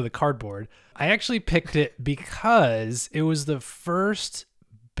it because of the cardboard. I actually picked it because it was the first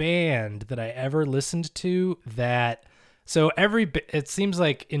band that I ever listened to that. So it seems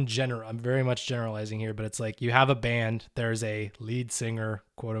like in general, I'm very much generalizing here, but it's like you have a band. There's a lead singer,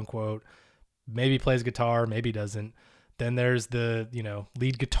 quote unquote. Maybe plays guitar, maybe doesn't. Then there's the,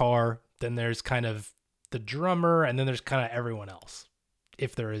 lead guitar. Then there's kind of the drummer, and then there's kind of everyone else,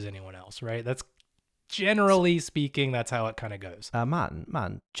 if there is anyone else, right? That's generally speaking, that's how it kind of goes. Martin,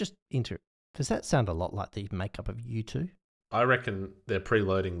 does that sound a lot like the makeup of U2? I reckon they're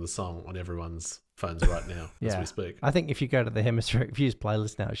preloading the song on everyone's phones right now as we speak. I think if you go to the Hemispheric Views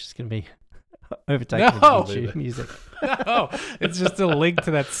playlist now, it's just going to be overtaken with YouTube music. No, it's just a link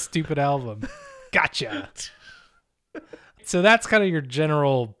to that stupid album. Gotcha. So that's kind of your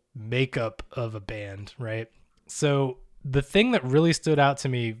general makeup of a band, right? So the thing that really stood out to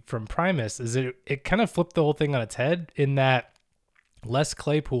me from Primus is it kind of flipped the whole thing on its head in that Les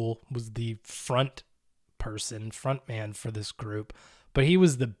Claypool was the front man for this group, but he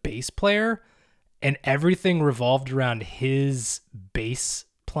was the bass player and everything revolved around his bass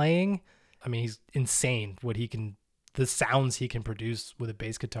playing. I mean, he's insane the sounds he can produce with a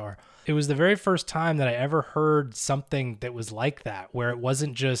bass guitar. It was the very first time that I ever heard something that was like that, where it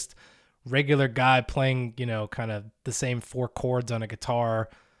wasn't just regular guy playing, kind of the same 4 chords on a guitar,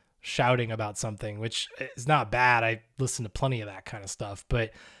 shouting about something, which is not bad. I listen to plenty of that kind of stuff,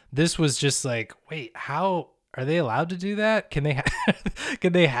 but this was just like, wait, how are they allowed to do that? Can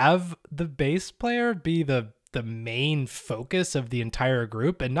they have the bass player be the main focus of the entire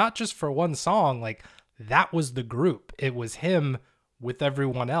group, and not just for one song? Like, that was the group. It was him with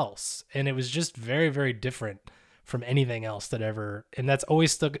everyone else. And it was just very, very different from anything else that ever, and that's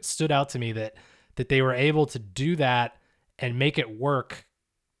always stood out to me that they were able to do that and make it work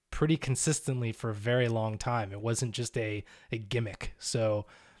pretty consistently for a very long time. It wasn't just a gimmick. So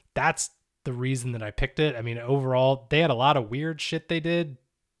that's the reason that I picked it. I mean, overall, they had a lot of weird shit they did.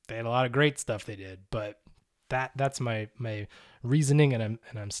 They had a lot of great stuff they did, but that's my reasoning, and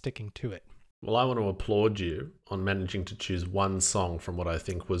I'm sticking to it. Well, I want to applaud you on managing to choose one song from what I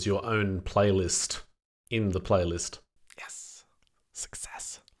think was your own playlist in the playlist. Yes.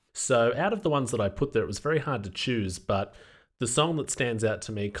 Success. So out of the ones that I put there, it was very hard to choose, but the song that stands out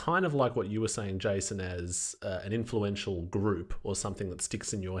to me, kind of like what you were saying, Jason, as an influential group or something that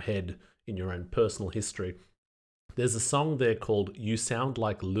sticks in your head in your own personal history, there's a song there called You Sound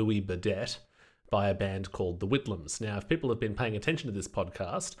Like Louis Burdett by a band called The Whitlams. Now, if people have been paying attention to this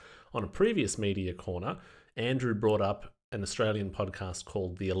podcast, on a previous Media Corner, Andrew brought up an Australian podcast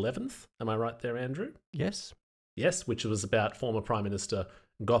called The 11th. Am I right there, Andrew? Yes. Yes, which was about former Prime Minister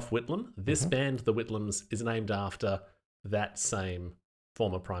Gough Whitlam. This band, The Whitlams, is named after that same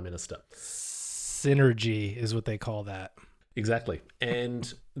former Prime Minister. Synergy is what they call that. Exactly.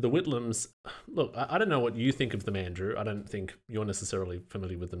 And the Whitlams, look, I don't know what you think of them, Andrew. I don't think you're necessarily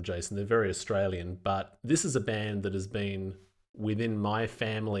familiar with them, Jason. They're very Australian, but this is a band that has been within my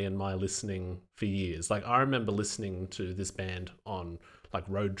family and my listening for years. Like, I remember listening to this band on like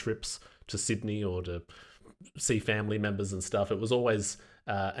road trips to Sydney or to see family members and stuff, it was always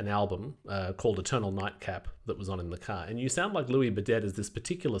an album called Eternal Nightcap that was on in the car. And You Sound Like Louis Baudet is this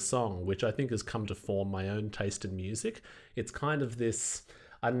particular song, which I think has come to form my own taste in music. It's kind of this,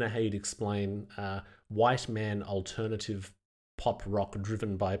 I don't know how you'd explain, white man alternative pop rock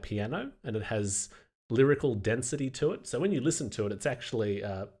driven by piano, and it has lyrical density to it. So when you listen to it, it's actually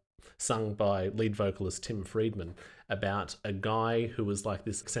sung by lead vocalist Tim Friedman about a guy who was like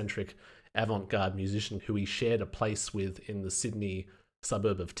this eccentric avant-garde musician who he shared a place with in the Sydney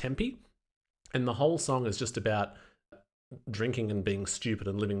suburb of Tempe. And the whole song is just about drinking and being stupid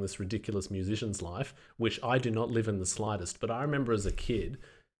and living this ridiculous musician's life, which I do not live in the slightest. But I remember as a kid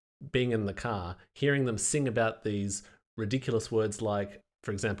being in the car, hearing them sing about these ridiculous words like,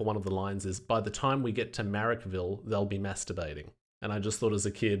 for example, one of the lines is, "By the time we get to Marrickville, they'll be masturbating." And I just thought as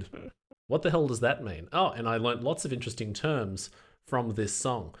a kid, what the hell does that mean? Oh, and I learned lots of interesting terms from this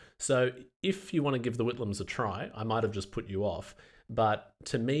song. So if you want to give the Whitlams a try, I might have just put you off, but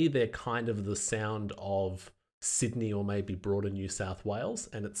to me, they're kind of the sound of Sydney or maybe broader New South Wales,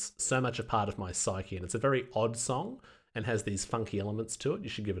 and it's so much a part of my psyche, and it's a very odd song and has these funky elements to it. You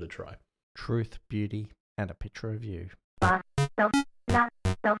should give it a try. Truth, beauty, and a picture of you.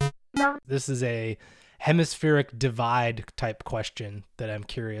 This is a hemispheric divide type question that I'm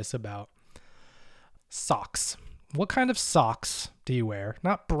curious about. Socks. What kind of socks do you wear?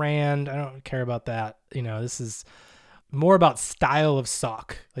 Not brand. I don't care about that. This is more about style of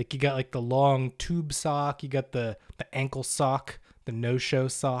sock. Like you got like the long tube sock. You got the ankle sock, the no-show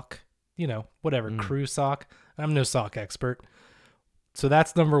sock, whatever, crew sock. I'm no sock expert. So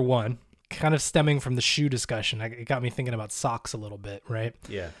that's number one. Kind of stemming from the shoe discussion. It got me thinking about socks a little bit, right?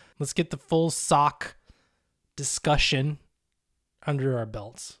 Yeah. Let's get the full sock discussion under our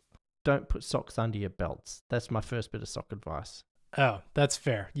belts. Don't put socks under your belts. That's my first bit of sock advice. Oh, that's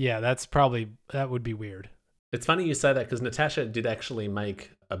fair. Yeah, that would be weird. It's funny you say that because Natasha did actually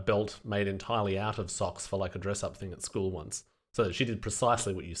make a belt made entirely out of socks for like a dress-up thing at school once. So she did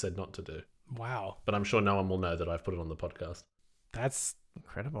precisely what you said not to do. Wow. But I'm sure no one will know that I've put it on the podcast. That's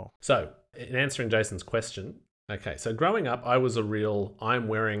incredible. So, in answering Jason's question, okay, so growing up, I'm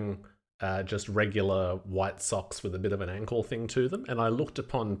wearing just regular white socks with a bit of an ankle thing to them. And I looked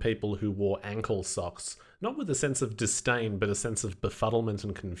upon people who wore ankle socks, not with a sense of disdain, but a sense of befuddlement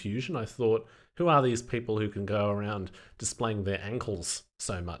and confusion. I thought, who are these people who can go around displaying their ankles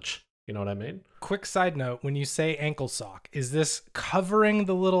so much? You know what I mean? Quick side note, when you say ankle sock, is this covering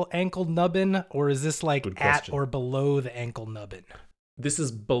the little ankle nubbin, or is this like at or below the ankle nubbin? This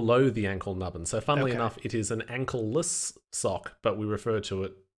is below the ankle nubbin. So funnily enough, it is an ankleless sock, but we refer to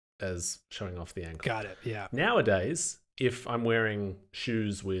it as showing off the ankle. Got it, yeah. Nowadays, if I'm wearing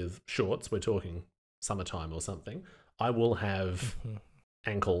shoes with shorts, we're talking summertime or something, I will have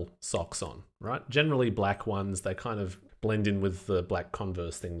ankle socks on, right? Generally black ones. They kind of blend in with the black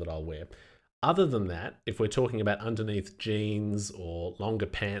Converse thing that I'll wear. Other than that, if we're talking about underneath jeans or longer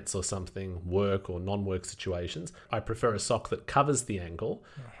pants or something, work or non-work situations, I prefer a sock that covers the ankle.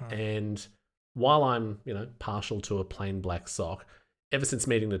 And while I'm, partial to a plain black sock, ever since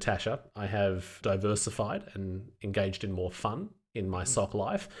meeting Natasha, I have diversified and engaged in more fun in my sock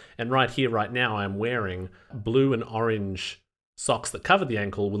life. And right here, right now, I'm wearing blue and orange socks that cover the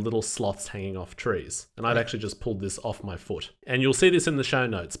ankle with little sloths hanging off trees. And I've actually just pulled this off my foot. And you'll see this in the show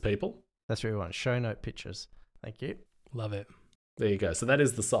notes, people. That's what we want. Show note pictures. Thank you. Love it. There you go. So that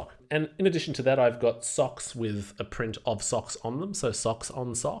is the sock. And in addition to that, I've got socks with a print of socks on them. So socks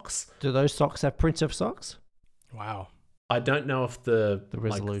on socks. Do those socks have prints of socks? Wow. I don't know if the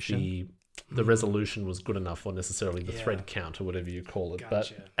resolution. The resolution was good enough, or necessarily the thread count, or whatever you call it.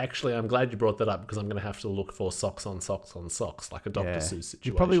 Gotcha. But actually, I'm glad you brought that up because I'm going to have to look for socks on socks on socks, like a Dr. Seuss situation.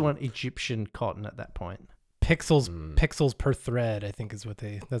 You probably want Egyptian cotton at that point. Pixels per thread, I think is what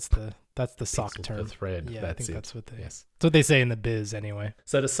that's the sock Pixels term. per thread. Yeah, that's I think it. that's what Yes. that's what they say in the biz anyway.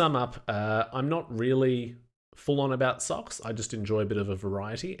 So to sum up, I'm not really full on about socks. I just enjoy a bit of a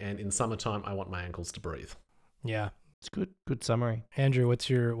variety, and in summertime, I want my ankles to breathe. Yeah. It's good summary. Andrew, what's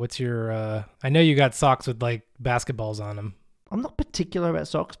your I know you got socks with like basketballs on them. I'm not particular about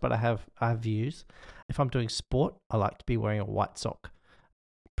socks, but I have views. If I'm doing sport, I like to be wearing a white sock.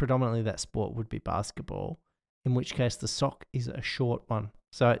 Predominantly that sport would be basketball, in which case the sock is a short one.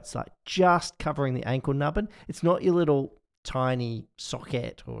 So it's like just covering the ankle nubbin. It's not your little tiny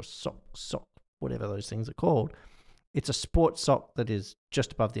socket or sock, whatever those things are called. It's a sports sock that is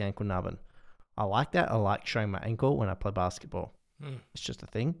just above the ankle nubbin. I like that. I like showing my ankle when I play basketball. It's just a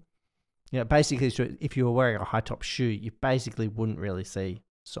thing. Basically, so if you were wearing a high top shoe, you basically wouldn't really see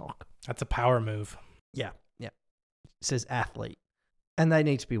sock. That's a power move. Yeah. It says athlete. And they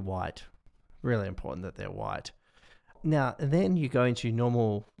need to be white. Really important that they're white. Now, and then you go into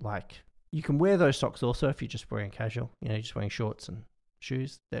normal, like, you can wear those socks also if you're just wearing casual, you're just wearing shorts and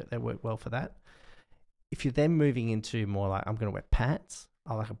shoes. They work well for that. If you're then moving into more like, I'm going to wear pants,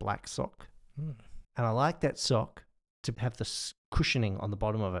 I like a black sock. And I like that sock to have the cushioning on the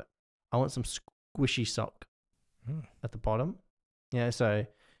bottom of it. I want some squishy sock at the bottom. So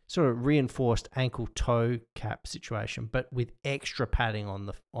sort of reinforced ankle toe cap situation, but with extra padding on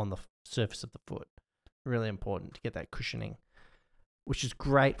the surface of the foot. Really important to get that cushioning, which is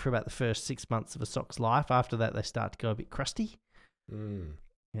great for about the first 6 months of a sock's life. After that, they start to go a bit crusty.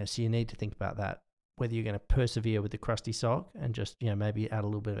 So you need to think about that, whether you're going to persevere with the crusty sock and just, maybe add a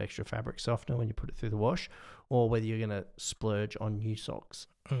little bit of extra fabric softener when you put it through the wash, or whether you're going to splurge on new socks.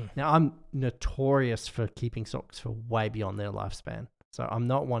 Now, I'm notorious for keeping socks for way beyond their lifespan. So I'm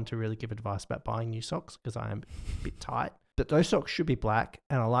not one to really give advice about buying new socks because I am a bit tight. But those socks should be black,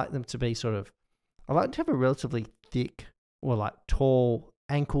 and I like them to be I like to have a relatively thick or like tall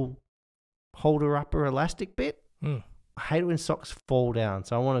ankle holder upper elastic bit. I hate it when socks fall down,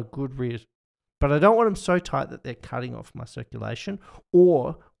 so I want a good but I don't want them so tight that they're cutting off my circulation,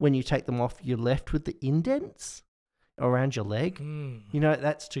 or when you take them off, you're left with the indents around your leg.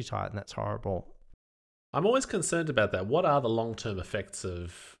 That's too tight and that's horrible. I'm always concerned about that. What are the long-term effects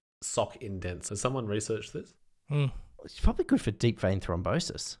of sock indents? Has someone researched this? It's probably good for deep vein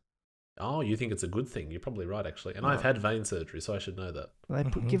thrombosis. Oh, you think it's a good thing? You're probably right, actually. And I've had vein surgery, so I should know that. They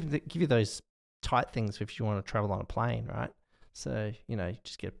give you those tight things if you want to travel on a plane, right? So, you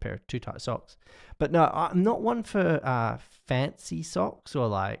just get a pair of too tight socks. But no, I'm not one for fancy socks or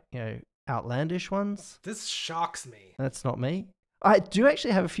like, outlandish ones. This shocks me. That's not me. I do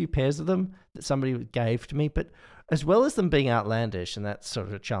actually have a few pairs of them that somebody gave to me, but as well as them being outlandish, and that's sort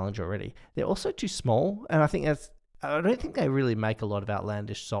of a challenge already, they're also too small. And I don't think they really make a lot of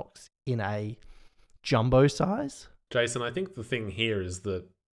outlandish socks in a jumbo size. Jason, I think the thing here is that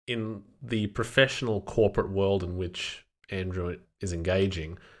in the professional corporate world in which Andrew is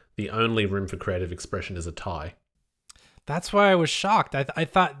engaging, the only room for creative expression is a tie. That's why I was shocked. I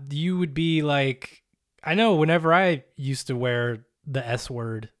thought you would be like, I know whenever I used to wear the S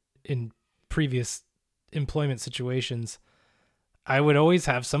word in previous employment situations, I would always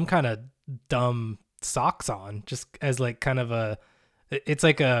have some kind of dumb socks on, just as like kind of it's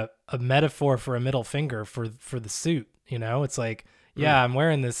like a metaphor for a middle finger for the suit. It's like, yeah, I'm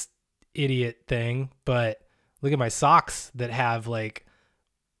wearing this idiot thing, but look at my socks that have like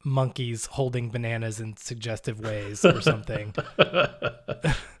monkeys holding bananas in suggestive ways or something.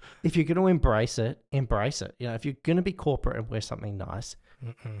 If you're going to embrace it. If you're going to be corporate and wear something nice,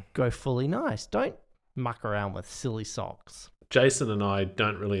 go fully nice. Don't muck around with silly socks. Jason and I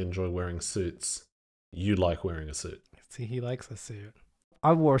don't really enjoy wearing suits. You like wearing a suit. See, he likes a suit.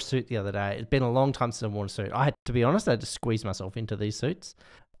 I wore a suit the other day. It's been a long time since I've worn a suit. To be honest, I had to squeeze myself into these suits.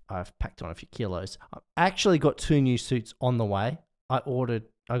 I've packed on a few kilos. I actually got 2 new suits on the way. I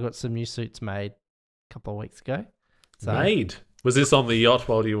got some new suits made a couple of weeks ago. Made? Was this on the yacht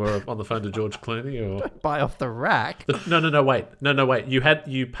while you were on the phone to George Clooney? Or don't buy off the rack. No, wait.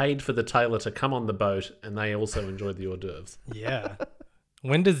 You paid for the tailor to come on the boat, and they also enjoyed the hors d'oeuvres. Yeah.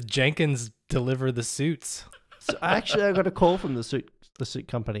 When does Jenkins deliver the suits? So I got a call from the suit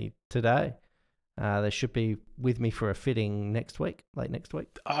company today. They should be with me for a fitting late next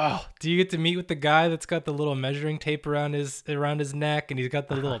week. Oh, do you get to meet with the guy that's got the little measuring tape around his neck, and he's got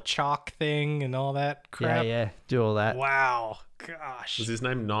the little chalk thing and all that crap? Yeah, do all that. Wow, gosh. Was his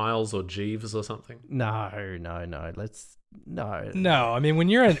name Niles or Jeeves or something? No. No, I mean when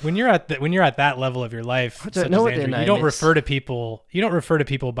you're at that level of your life, I don't know what their name you don't is. refer to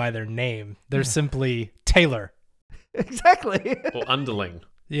people by their name. They're simply Taylor. Exactly. Or underling.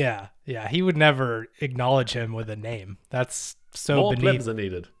 Yeah. He would never acknowledge him with a name. That's so More beneath. plebs are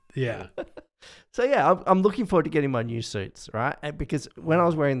needed. Yeah. So yeah, I'm looking forward to getting my new suits, right? And because when I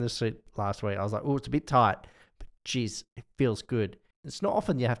was wearing this suit last week, I was like, oh, it's a bit tight, but geez, it feels good. It's not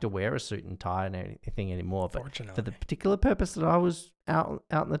often you have to wear a suit and tie and anything anymore, but Fortunately. for the particular purpose that I was out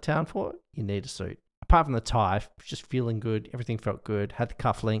in the town for, you need a suit. Apart from the tie, just feeling good, everything felt good. Had the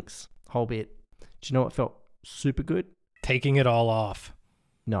cufflinks, whole bit. Do you know what felt super good? Taking it all off.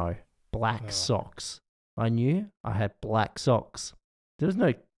 No, black socks. I knew I had black socks. There was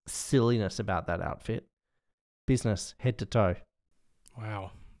no silliness about that outfit. Business, head to toe.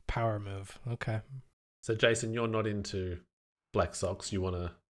 Wow. Power move. Okay. So Jason, you're not into black socks. You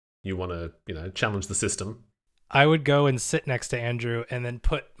wanna, challenge the system. I would go and sit next to Andrew and then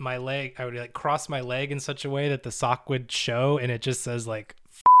put my leg, I would like cross my leg in such a way that the sock would show and it just says like,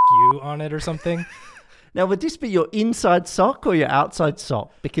 F you on it or something. Now, would this be your inside sock or your outside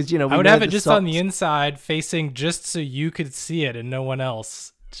sock? Because, we I would know have it the just on the socks- inside, facing just so you could see it and no one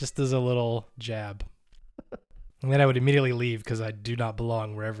else, just as a little jab. And then I would immediately leave because I do not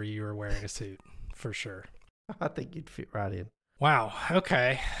belong wherever you are wearing a suit, for sure. I think you'd fit right in. Wow.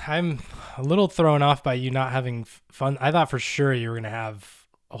 Okay. I'm a little thrown off by you not having fun. I thought for sure you were going to have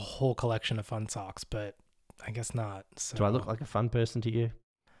a whole collection of fun socks, but I guess not. So. Do I look like a fun person to you?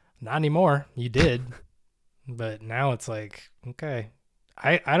 Not anymore. You did. But now it's like, okay.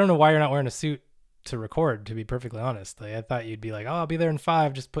 I don't know why you're not wearing a suit to record, to be perfectly honest. Like, I thought you'd be like, oh, I'll be there in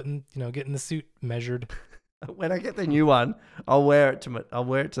 5, just getting the suit measured. When I get the new one, I'll wear it to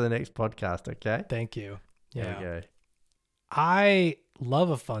the next podcast, okay? Thank you. Yeah. There we go. I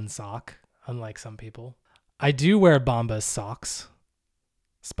love a fun sock, unlike some people. I do wear Bombas socks.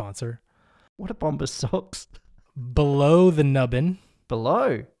 Sponsor. What are Bombas socks? Below the nubbin.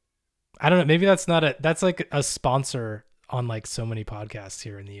 Below. I don't know. Maybe that's like a sponsor on like so many podcasts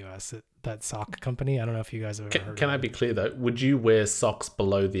here in the US. That sock company. I don't know if you guys have ever heard Can of I it. be clear though? Would you wear socks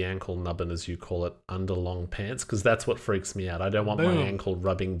below the ankle nubbin, as you call it, under long pants? Because that's what freaks me out. I don't want Boom. my ankle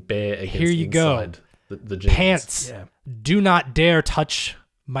rubbing bare against Here you go. inside the jeans. Pants. Yeah. Do not dare touch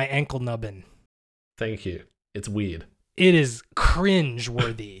my ankle nubbin. Thank you. It's weird. It is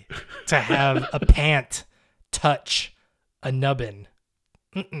cringe-worthy to have a pant touch a nubbin.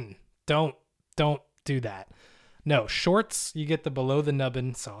 Don't do that. No, shorts, you get the below the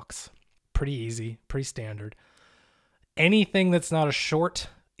nubbin socks. Pretty easy, pretty standard. Anything that's not a short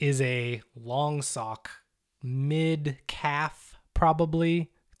is a long sock, mid-calf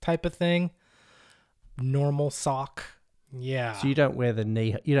probably type of thing. Normal sock. Yeah. So you don't wear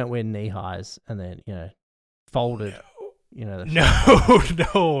knee highs and then, folded.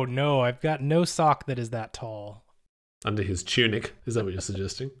 No. I've got no sock that is that tall. Under his tunic. Is that what you're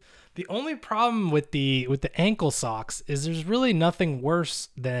suggesting? The only problem with the ankle socks is there's really nothing worse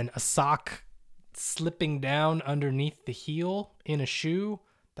than a sock slipping down underneath the heel in a shoe.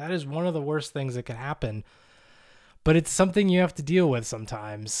 That is one of the worst things that could happen. But it's something you have to deal with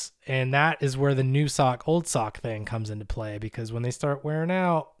sometimes. And that is where the new sock, old sock thing comes into play, because when they start wearing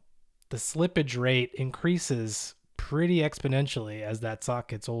out, the slippage rate increases pretty exponentially as that sock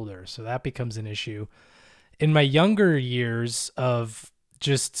gets older. So that becomes an issue. In my younger years of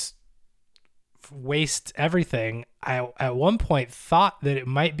just waste everything, I at one point thought that it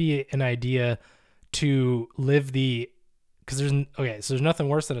might be an idea to live because there's nothing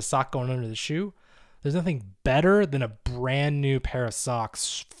worse than a sock going under the shoe. There's nothing better than a brand new pair of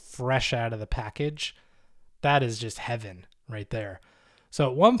socks fresh out of the package. That is just heaven right there. So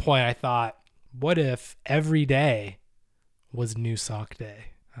at one point I thought, what if every day was new sock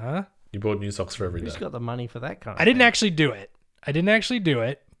day? Huh? You bought new socks for every day. Who's got the money for that kind of I didn't thing? actually do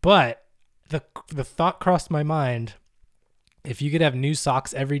it, but the thought crossed my mind. If you could have new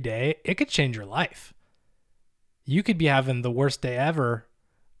socks every day, it could change your life. You could be having the worst day ever,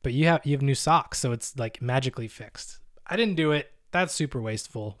 but you have new socks, so it's like magically fixed. I didn't do it. That's super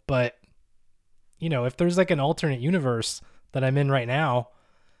wasteful. But if there's like an alternate universe that I'm in right now,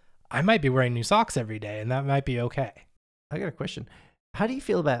 I might be wearing new socks every day, and that might be okay. I got a question. How do you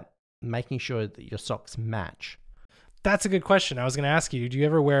feel about making sure that your socks match? That's a good question. I was going to ask you, do you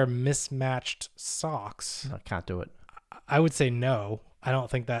ever wear mismatched socks? I can't do it. I would say no. I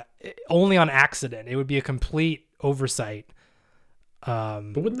don't think that, only on accident. It would be a complete oversight. But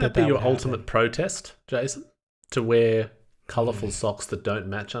wouldn't that be your ultimate protest, Jason? To wear colourful socks that don't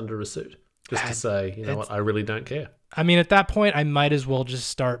match under a suit? Just to say, you know what, I really don't care. I mean, at that point, I might as well just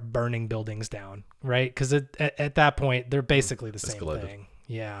start burning buildings down, right? Because at that point, they're basically the same thing.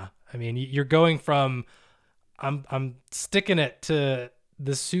 Yeah. I mean, you're going from, I'm sticking it to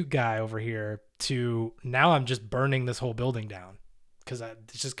the suit guy over here to now I'm just burning this whole building down because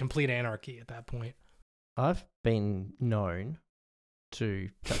it's just complete anarchy at that point. I've been known to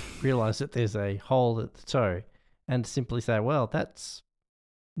realize that there's a hole at the toe and simply say, well,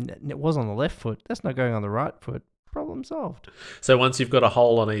 it was on the left foot. That's not going on the right foot. Problem solved. So once you've got a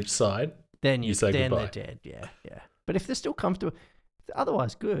hole on each side, Then you say goodbye. they're dead. Yeah. But if they're still comfortable,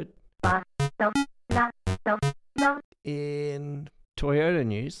 otherwise good. In Toyota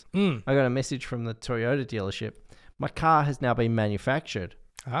news, I got a message from the Toyota dealership. My car has now been manufactured.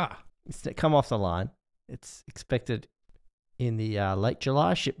 It's come off the line. It's expected in the late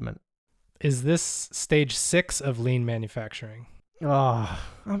July shipment. Is this stage 6 of lean manufacturing? Oh,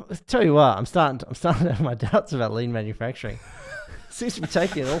 I'll tell you what, I'm starting to have my doubts about lean manufacturing. Seems to be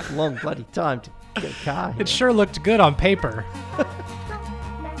taking an awful long bloody time to get a car here. It sure looked good on paper.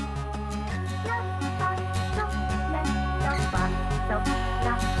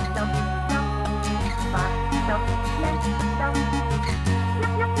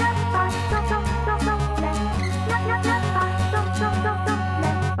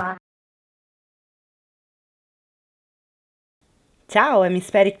 Ciao,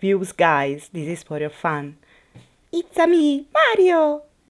 Hemispheric Views guys, this is for your fun. It's a me, Mario!